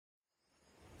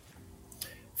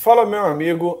Fala, meu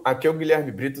amigo, aqui é o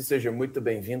Guilherme Brito, seja muito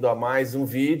bem-vindo a mais um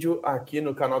vídeo aqui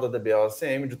no canal da DBA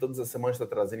de todas as semanas está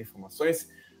trazendo informações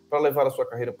para levar a sua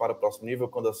carreira para o próximo nível,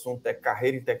 quando o assunto é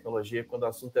carreira em tecnologia, quando o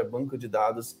assunto é banco de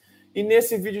dados. E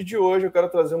nesse vídeo de hoje eu quero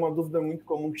trazer uma dúvida muito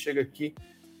comum que chega aqui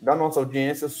da nossa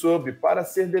audiência sobre, para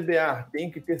ser DBA, tem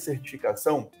que ter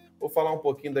certificação? Vou falar um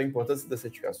pouquinho da importância das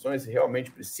certificações, se realmente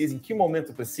precisa, em que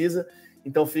momento precisa.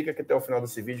 Então fica aqui até o final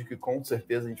desse vídeo que com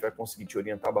certeza a gente vai conseguir te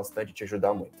orientar bastante e te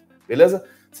ajudar muito. Beleza?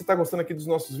 Se está gostando aqui dos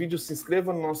nossos vídeos, se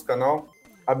inscreva no nosso canal,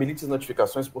 habilite as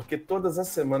notificações, porque todas as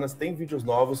semanas tem vídeos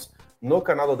novos no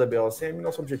canal da DBA.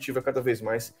 Nosso objetivo é cada vez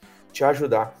mais te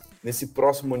ajudar nesse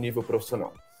próximo nível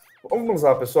profissional. Vamos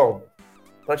lá, pessoal.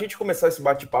 Para a gente começar esse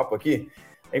bate-papo aqui,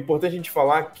 é importante a gente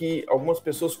falar que algumas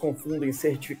pessoas confundem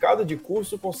certificado de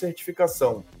curso com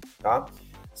certificação, tá?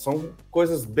 São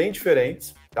coisas bem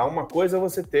diferentes, tá? Uma coisa é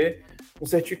você ter um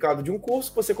certificado de um curso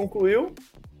que você concluiu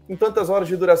em tantas horas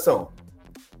de duração.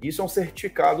 Isso é um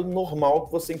certificado normal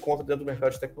que você encontra dentro do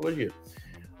mercado de tecnologia.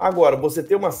 Agora, você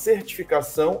ter uma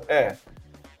certificação é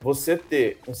você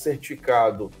ter um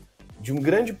certificado de um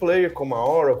grande player como a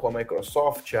Oracle, a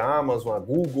Microsoft, a Amazon, a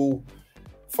Google,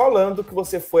 falando que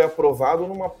você foi aprovado,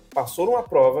 passou numa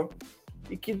prova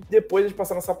e que depois de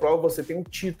passar nessa prova você tem um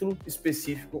título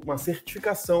específico, uma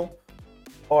certificação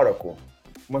Oracle,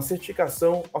 uma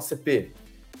certificação OCP,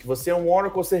 que você é um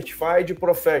Oracle Certified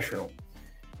Professional.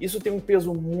 Isso tem um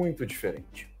peso muito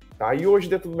diferente, tá? E hoje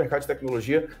dentro do mercado de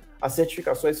tecnologia, as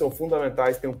certificações são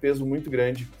fundamentais, tem um peso muito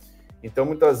grande. Então,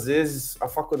 muitas vezes, a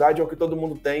faculdade é o que todo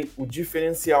mundo tem, o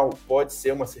diferencial pode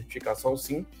ser uma certificação,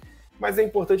 sim, mas é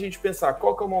importante a gente pensar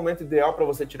qual que é o momento ideal para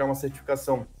você tirar uma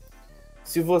certificação.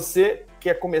 Se você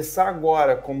quer começar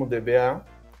agora como DBA,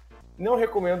 não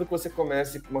recomendo que você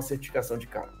comece com uma certificação de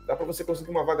cara. Dá para você conseguir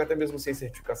uma vaga até mesmo sem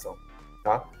certificação,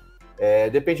 tá?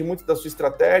 Depende muito da sua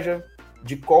estratégia,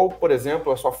 de qual, por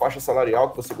exemplo, a sua faixa salarial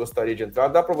que você gostaria de entrar.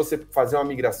 Dá para você fazer uma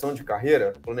migração de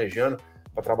carreira, planejando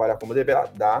para trabalhar como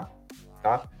DBA? Dá,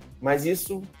 tá? Mas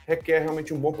isso requer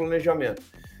realmente um bom planejamento.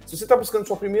 Se você está buscando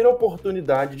sua primeira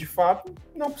oportunidade, de fato,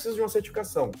 não precisa de uma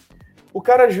certificação. O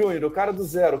cara júnior, o cara do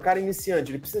zero, o cara iniciante,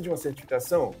 ele precisa de uma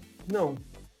certificação?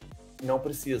 Não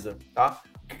precisa, tá?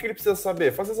 O que ele precisa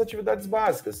saber? Fazer as atividades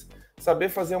básicas. Saber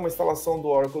fazer uma instalação do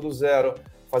Oracle do zero,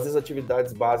 fazer as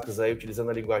atividades básicas aí utilizando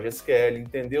a linguagem SQL,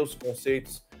 entender os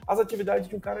conceitos, as atividades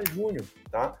de um cara júnior,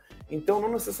 tá? Então, não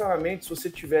necessariamente, se você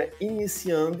estiver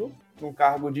iniciando num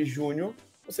cargo de júnior,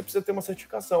 você precisa ter uma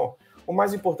certificação. O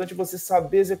mais importante é você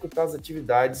saber executar as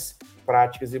atividades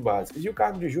práticas e básicas. E o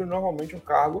cargo de júnior normalmente é um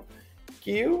cargo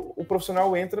que o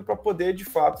profissional entra para poder, de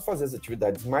fato, fazer as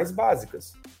atividades mais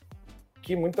básicas,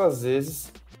 que muitas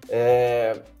vezes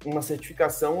uma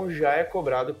certificação já é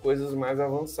cobrado coisas mais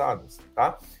avançadas,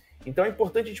 tá? Então é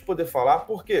importante a gente poder falar,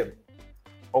 porque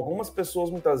algumas pessoas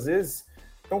muitas vezes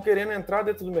estão querendo entrar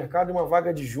dentro do mercado em uma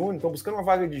vaga de júnior, estão buscando uma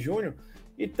vaga de júnior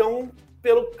e estão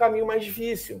pelo caminho mais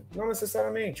difícil. Não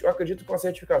necessariamente. Eu acredito que uma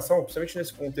certificação, principalmente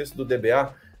nesse contexto do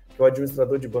DBA, que é o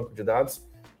administrador de banco de dados,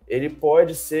 ele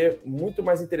pode ser muito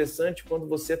mais interessante quando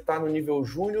você está no nível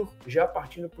júnior, já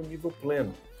partindo para o nível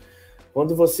pleno.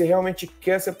 Quando você realmente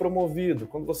quer ser promovido,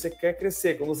 quando você quer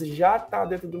crescer, quando você já está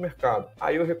dentro do mercado.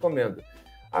 Aí eu recomendo.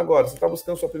 Agora, você está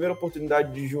buscando sua primeira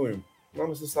oportunidade de júnior, não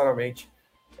necessariamente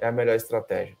é a melhor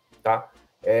estratégia, tá?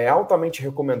 É altamente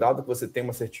recomendado que você tenha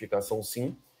uma certificação,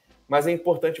 sim, mas é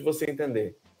importante você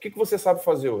entender o que você sabe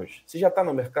fazer hoje. Você já está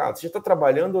no mercado? Você já está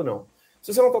trabalhando ou não?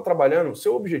 Se você não está trabalhando,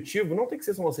 seu objetivo não tem que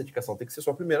ser só uma certificação, tem que ser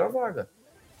sua primeira vaga.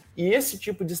 E esse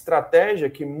tipo de estratégia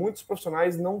que muitos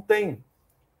profissionais não têm.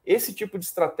 Esse tipo de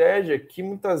estratégia que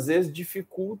muitas vezes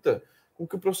dificulta com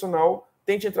que o profissional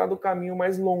tente entrar no caminho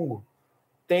mais longo.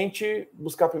 Tente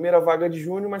buscar a primeira vaga de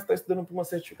júnior, mas está estudando para uma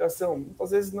certificação.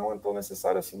 Muitas vezes não é tão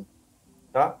necessário assim,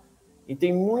 tá? E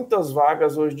tem muitas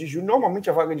vagas hoje de júnior. Normalmente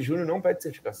a vaga de júnior não pede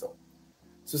certificação.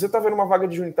 Se você está vendo uma vaga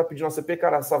de júnior e está pedindo uma CP,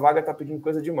 cara, essa vaga está pedindo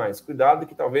coisa demais. Cuidado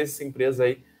que talvez essa empresa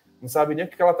aí não sabe nem o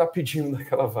que ela está pedindo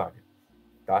naquela vaga,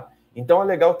 tá? Então é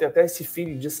legal ter até esse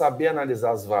feeling de saber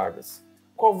analisar as vagas.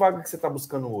 Qual vaga que você está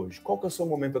buscando hoje? Qual que é o seu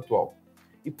momento atual?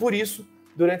 E por isso,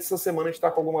 durante essa semana, a gente está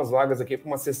com algumas vagas aqui, com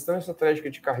uma sessão estratégica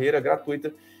de carreira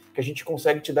gratuita, que a gente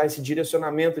consegue te dar esse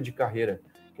direcionamento de carreira,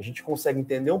 que a gente consegue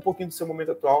entender um pouquinho do seu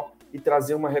momento atual e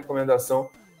trazer uma recomendação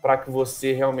para que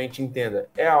você realmente entenda,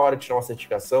 é a hora de tirar uma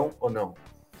certificação ou não?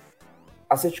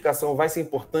 A certificação vai ser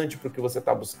importante para o que você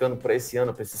está buscando para esse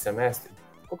ano, para esse semestre?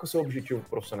 Qual que é o seu objetivo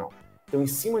profissional? Então, em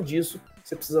cima disso,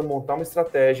 você precisa montar uma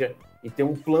estratégia e ter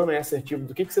um plano assertivo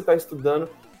do que você está estudando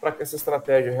para que essa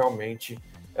estratégia realmente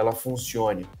ela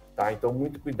funcione, tá? tá? Então,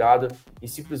 muito cuidado em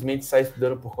simplesmente sair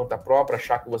estudando por conta própria,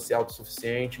 achar que você é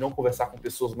autossuficiente, não conversar com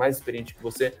pessoas mais experientes que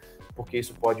você, porque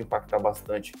isso pode impactar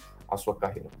bastante a sua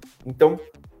carreira. Então,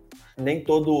 nem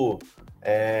todo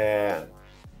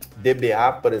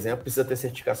DBA, por exemplo, precisa ter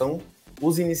certificação.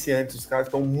 Os iniciantes, os caras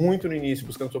que estão muito no início,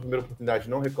 buscando sua primeira oportunidade,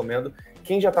 não recomendo.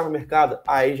 Quem já está no mercado,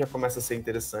 aí já começa a ser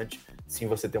interessante, sim,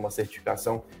 você ter uma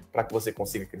certificação para que você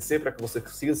consiga crescer, para que você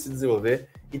consiga se desenvolver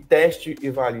e teste e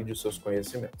valide os seus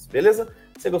conhecimentos, beleza?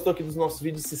 Se você gostou aqui dos nossos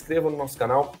vídeos, se inscreva no nosso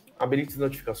canal, habilite as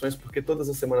notificações, porque todas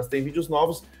as semanas tem vídeos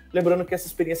novos. Lembrando que essa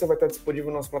experiência vai estar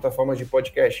disponível nas plataformas de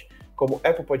podcast, como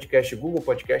Apple Podcast, Google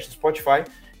Podcast, Spotify.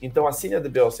 Então assine a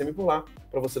DBA por lá,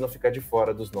 para você não ficar de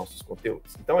fora dos nossos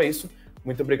conteúdos. Então é isso.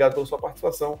 Muito obrigado pela sua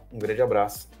participação, um grande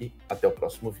abraço e até o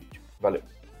próximo vídeo.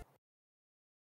 Valeu!